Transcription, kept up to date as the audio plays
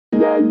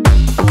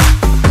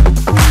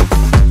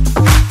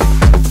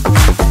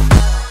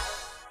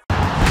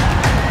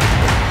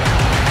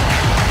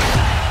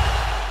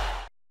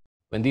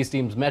When these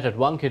teams met at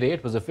Wankhede,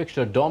 it was a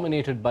fixture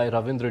dominated by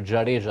Ravindra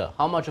Jadeja.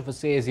 How much of a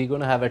say is he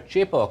going to have at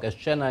Chepauk as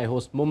Chennai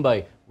host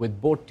Mumbai, with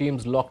both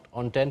teams locked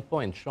on 10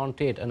 points? Shaun,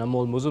 Tait and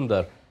Amol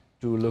Muzumdar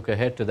to look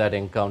ahead to that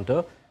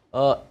encounter.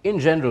 In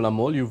general,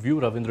 Amol, you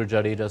view Ravindra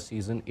Jadeja's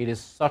season. It is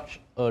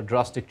such a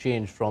drastic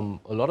change from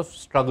a lot of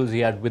struggles he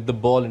had with the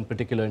ball, in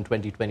particular in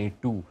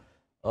 2022.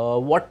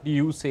 What do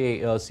you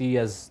see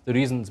as the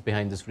reasons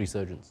behind this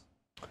resurgence?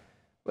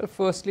 Well,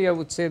 firstly, I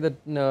would say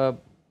that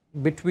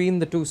between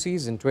the two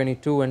seasons,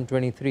 22 and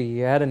 23, he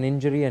had an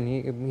injury and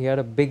he had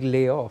a big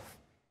layoff.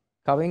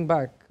 Coming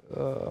back,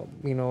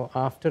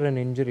 after an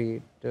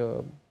injury,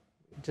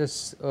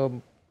 just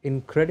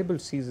incredible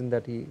season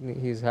that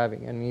he's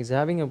having, and he's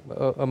having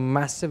a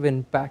massive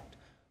impact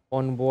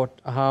on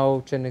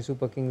how Chennai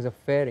Super Kings are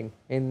faring,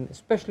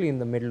 especially in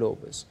the middle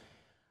overs.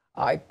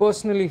 I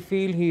personally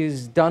feel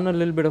he's done a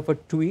little bit of a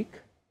tweak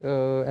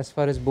as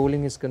far as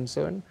bowling is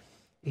concerned.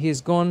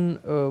 He's gone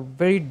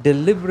very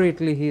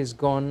deliberately, he has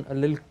gone a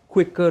little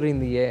quicker in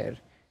the air.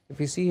 If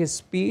you see his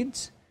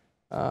speeds,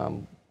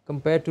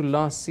 compared to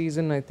last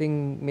season, I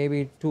think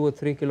maybe 2 or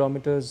 3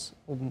 kilometers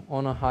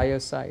on a higher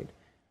side.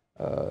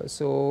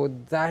 So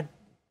that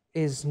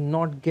is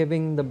not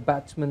giving the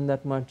batsmen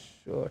that much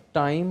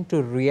time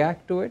to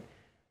react to it,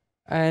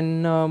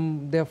 and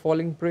they're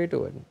falling prey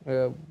to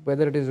it.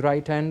 Whether it is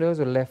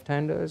right-handers or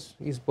left-handers,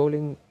 he's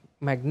bowling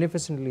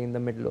magnificently in the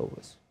middle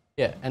overs.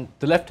 Yeah, and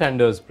the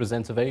left-handers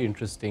presents a very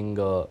interesting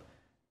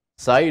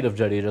side of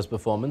Jadeja's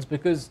performance,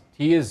 because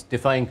he is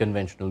defying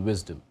conventional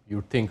wisdom.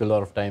 You'd think a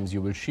lot of times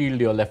you will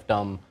shield your left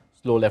arm,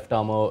 slow left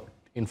armer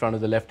in front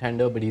of the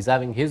left-hander, but he's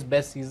having his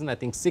best season. I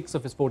think 6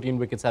 of his 14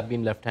 wickets have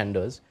been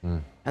left-handers.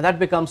 And that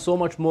becomes so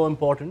much more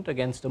important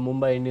against a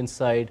Mumbai Indians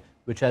side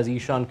which has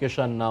Ishan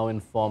Kishan now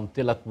in form,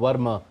 Tilak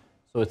Varma,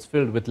 so it's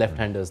filled with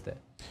left-handers there.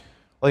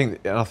 I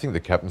think the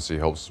captaincy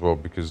helps as well,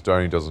 because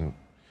Dhoni doesn't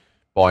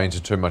buy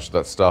into too much of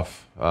that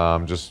stuff.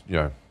 Just,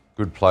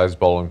 good players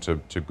bowling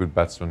to good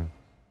batsmen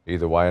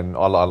either way, and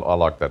I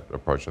like that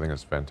approach. I think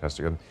it's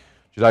fantastic. And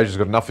Jadeja's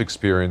got enough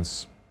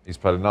experience. He's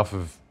played enough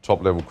of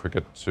top-level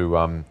cricket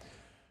to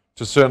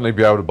certainly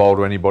be able to bowl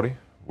to anybody,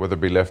 whether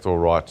it be left or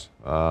right.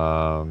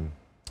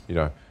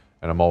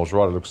 And Amol's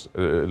right.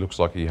 It looks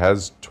like he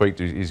has tweaked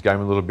his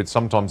game a little bit.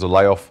 Sometimes a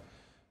layoff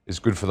is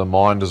good for the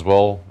mind as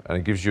well,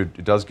 and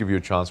it does give you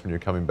a chance when you're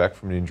coming back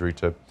from an injury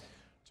to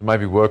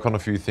maybe work on a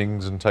few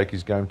things and take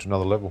his game to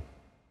another level.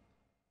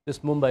 This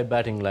Mumbai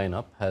batting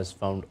lineup has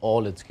found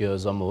all its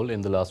gears, Amol,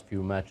 in the last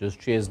few matches,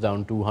 chased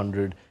down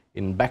 200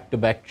 in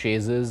back-to-back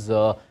chases,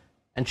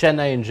 and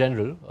Chennai in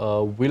general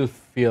will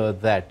fear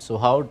that. So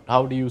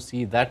how do you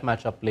see that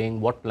matchup playing?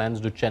 What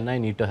plans do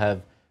Chennai need to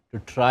have to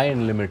try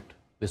and limit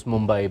this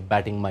Mumbai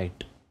batting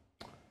might?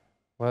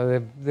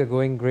 Well, they're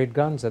going great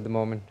guns at the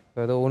moment.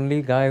 The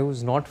only guy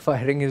who's not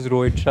firing is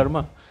Rohit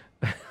Sharma.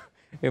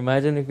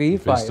 Imagine if he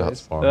fires.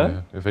 Starts firing,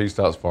 yeah. If he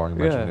starts firing,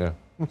 imagine,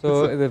 yeah.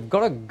 So they've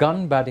got a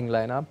gun batting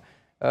lineup.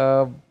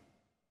 The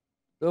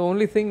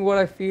only thing what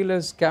I feel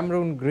is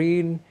Cameron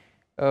Green,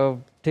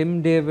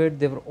 Tim David,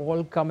 they were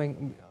all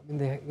coming. I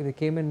mean, they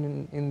came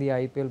in the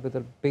IPL with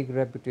a big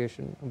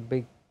reputation, a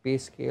big pay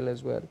scale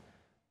as well.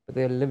 But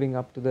they're living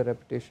up to their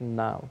reputation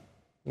now.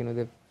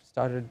 They've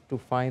started to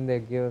find their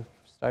gear,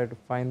 started to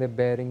find their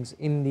bearings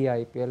in the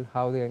IPL,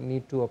 how they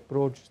need to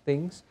approach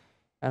things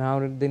and how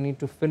they need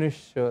to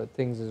finish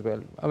things as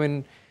well. I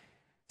mean,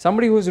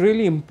 somebody who's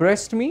really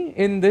impressed me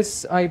in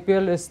this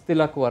IPL is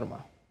Tilak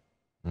Varma.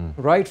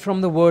 Right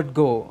from the word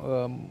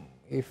go,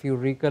 if you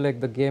recollect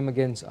the game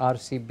against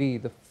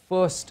RCB, the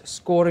first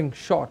scoring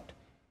shot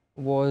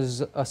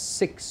was a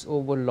 6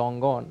 over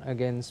long on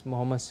against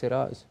Mohammad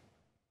Siraj.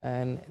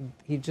 And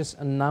he just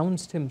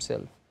announced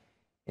himself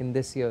in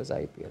this year's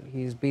IPL.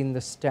 He's been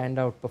the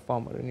standout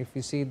performer. And if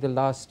you see the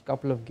last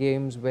couple of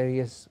games where he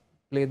has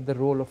played the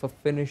role of a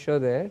finisher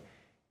there,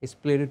 he's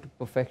played it to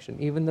perfection.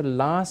 Even the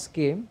last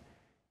game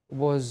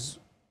was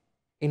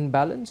in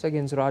balance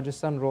against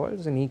Rajasthan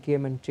Royals, and he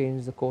came and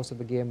changed the course of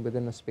the game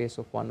within a space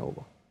of 1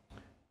 over.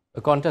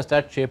 A contest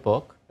at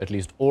Chepauk, at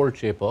least old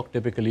Chepauk,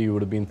 typically you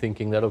would have been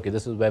thinking that, okay,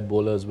 this is where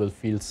bowlers will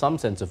feel some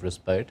sense of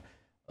respite.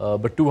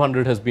 But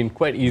 200 has been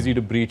quite easy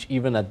to breach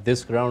even at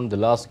this ground. The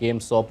last game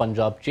saw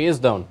Punjab chase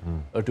down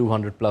a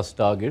 200-plus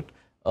target.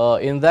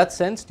 In that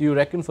sense, do you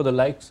reckon for the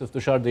likes of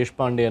Tushar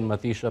Deshpande and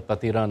Matisha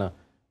Patirana,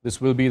 this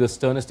will be the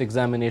sternest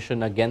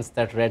examination against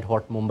that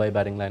red-hot Mumbai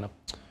batting lineup?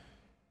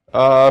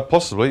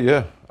 Possibly,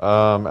 yeah.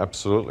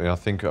 Absolutely.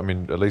 I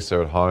mean, at least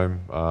they're at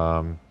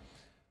home.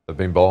 They've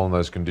been bowling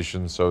those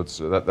conditions, so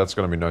that's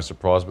going to be no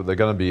surprise. But they're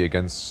going to be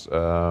against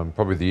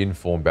probably the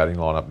in-form batting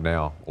lineup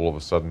now, all of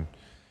a sudden,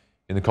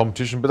 in the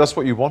competition. But that's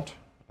what you want.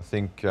 I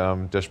think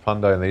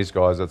Deshpande and these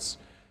guys, that's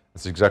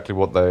exactly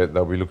what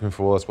they'll be looking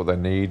for. That's what they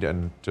need,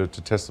 and to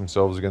test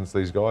themselves against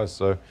these guys.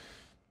 So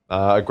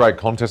a great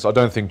contest. I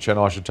don't think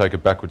Chennai should take a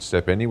backward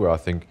step anywhere. I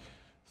think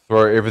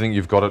throw everything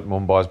you've got at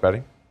Mumbai's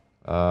batting,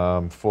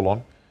 full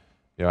on.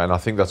 And I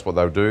think that's what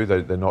they'll do.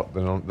 They're not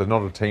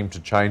a team to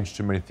change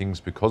too many things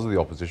because of the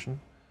opposition.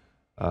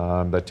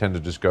 They tend to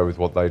just go with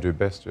what they do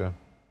best. Yeah.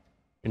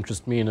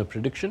 Interest me in a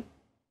prediction.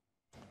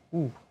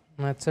 Ooh,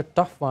 that's a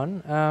tough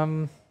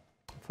one.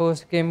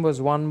 First game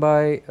was won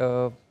by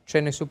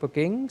Chennai Super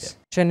Kings.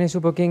 Yeah. Chennai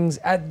Super Kings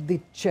at the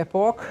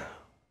Chepauk.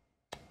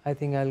 I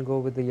think I'll go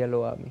with the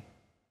Yellow Army.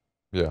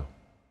 Yeah,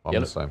 I'm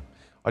the same.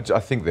 I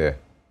think they're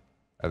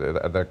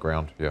at that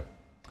ground, yeah.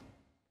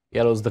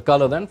 Yellow's the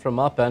colour then from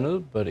our panel,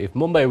 but if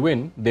Mumbai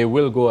win, they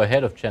will go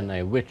ahead of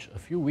Chennai, which a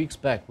few weeks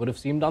back would have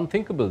seemed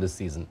unthinkable this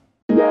season.